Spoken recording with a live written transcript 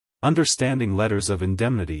Understanding letters of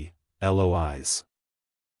indemnity, LOIs.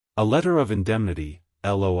 A letter of indemnity,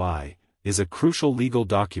 LOI, is a crucial legal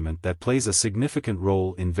document that plays a significant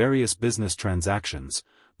role in various business transactions,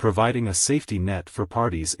 providing a safety net for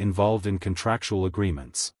parties involved in contractual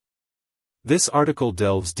agreements. This article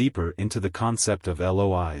delves deeper into the concept of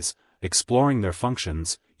LOIs, exploring their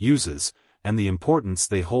functions, uses, and the importance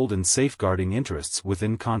they hold in safeguarding interests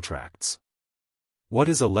within contracts. What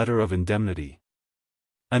is a letter of indemnity?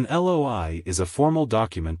 An LOI is a formal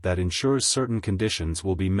document that ensures certain conditions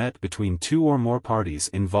will be met between two or more parties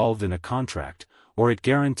involved in a contract, or it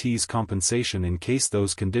guarantees compensation in case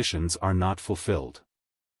those conditions are not fulfilled.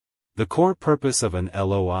 The core purpose of an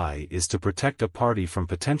LOI is to protect a party from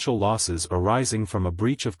potential losses arising from a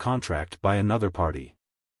breach of contract by another party.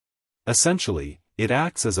 Essentially, it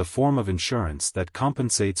acts as a form of insurance that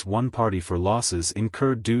compensates one party for losses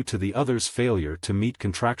incurred due to the other's failure to meet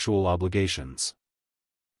contractual obligations.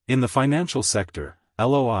 In the financial sector,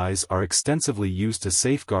 LOIs are extensively used to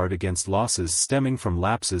safeguard against losses stemming from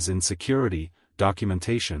lapses in security,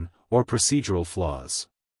 documentation, or procedural flaws.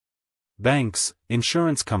 Banks,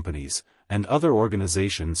 insurance companies, and other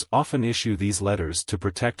organizations often issue these letters to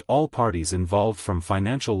protect all parties involved from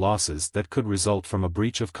financial losses that could result from a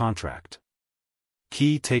breach of contract.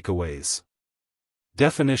 Key takeaways.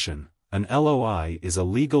 Definition: an LOI is a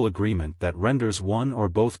legal agreement that renders one or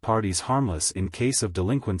both parties harmless in case of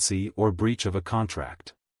delinquency or breach of a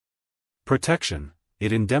contract. Protection: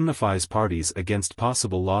 it indemnifies parties against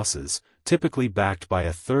possible losses, typically backed by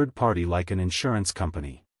a third party like an insurance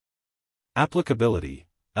company. Applicability: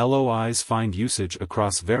 LOIs find usage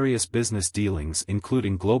across various business dealings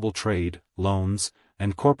including global trade, loans,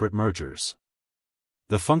 and corporate mergers.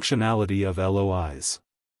 The functionality of LOIs.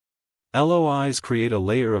 LOIs create a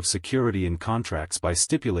layer of security in contracts by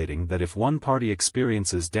stipulating that if one party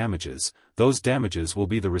experiences damages, those damages will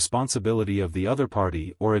be the responsibility of the other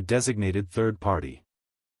party or a designated third party.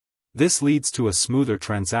 This leads to a smoother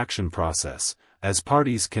transaction process, as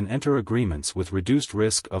parties can enter agreements with reduced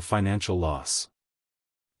risk of financial loss.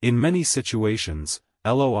 In many situations,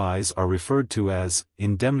 LOIs are referred to as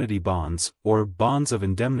indemnity bonds or bonds of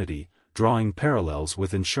indemnity, drawing parallels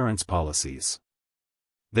with insurance policies.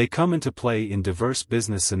 They come into play in diverse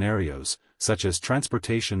business scenarios, such as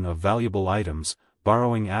transportation of valuable items,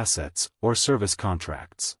 borrowing assets, or service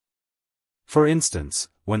contracts. For instance,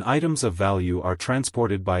 when items of value are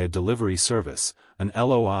transported by a delivery service, an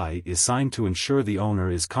LOI is signed to ensure the owner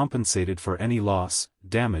is compensated for any loss,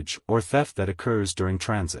 damage, or theft that occurs during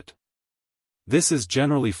transit. This is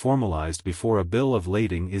generally formalized before a bill of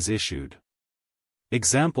lading is issued.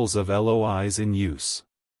 Examples of LOIs in use.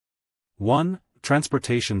 1.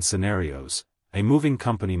 Transportation scenarios. A moving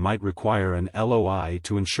company might require an LOI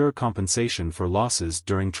to ensure compensation for losses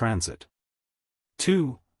during transit.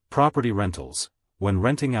 2. Property rentals. When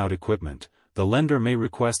renting out equipment, the lender may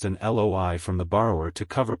request an LOI from the borrower to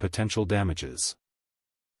cover potential damages.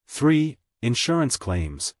 3. Insurance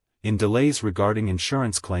claims. In delays regarding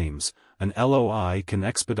insurance claims, an LOI can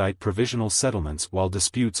expedite provisional settlements while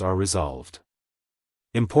disputes are resolved.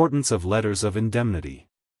 Importance of letters of indemnity.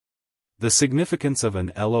 The significance of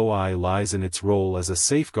an LOI lies in its role as a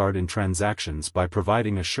safeguard in transactions by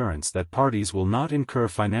providing assurance that parties will not incur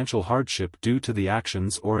financial hardship due to the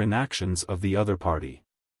actions or inactions of the other party.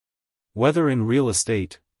 Whether in real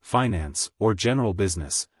estate, finance, or general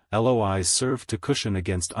business, LOIs serve to cushion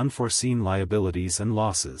against unforeseen liabilities and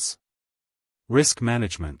losses. Risk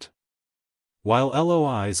management. While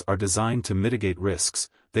LOIs are designed to mitigate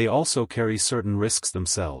risks, they also carry certain risks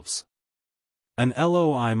themselves. An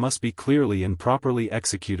LOI must be clearly and properly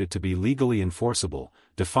executed to be legally enforceable,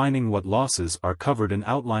 defining what losses are covered and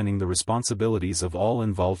outlining the responsibilities of all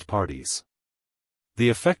involved parties. The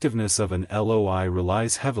effectiveness of an LOI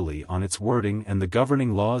relies heavily on its wording and the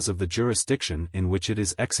governing laws of the jurisdiction in which it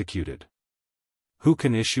is executed. Who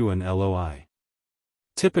can issue an LOI?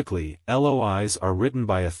 Typically, LOIs are written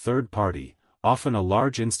by a third party, often a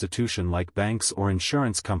large institution like banks or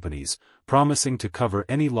insurance companies, promising to cover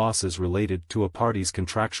any losses related to a party's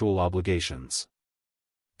contractual obligations.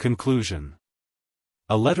 Conclusion.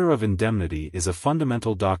 A letter of indemnity is a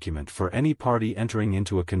fundamental document for any party entering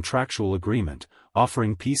into a contractual agreement,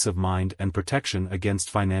 offering peace of mind and protection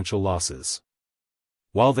against financial losses.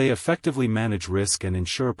 While they effectively manage risk and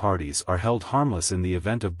ensure parties are held harmless in the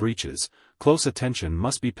event of breaches, close attention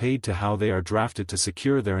must be paid to how they are drafted to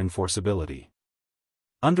secure their enforceability.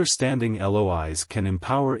 Understanding LOIs can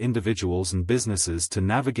empower individuals and businesses to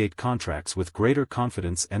navigate contracts with greater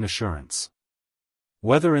confidence and assurance.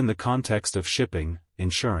 Whether in the context of shipping,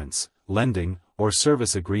 insurance, lending, or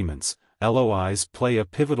service agreements, LOIs play a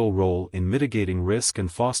pivotal role in mitigating risk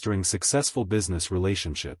and fostering successful business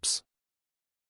relationships.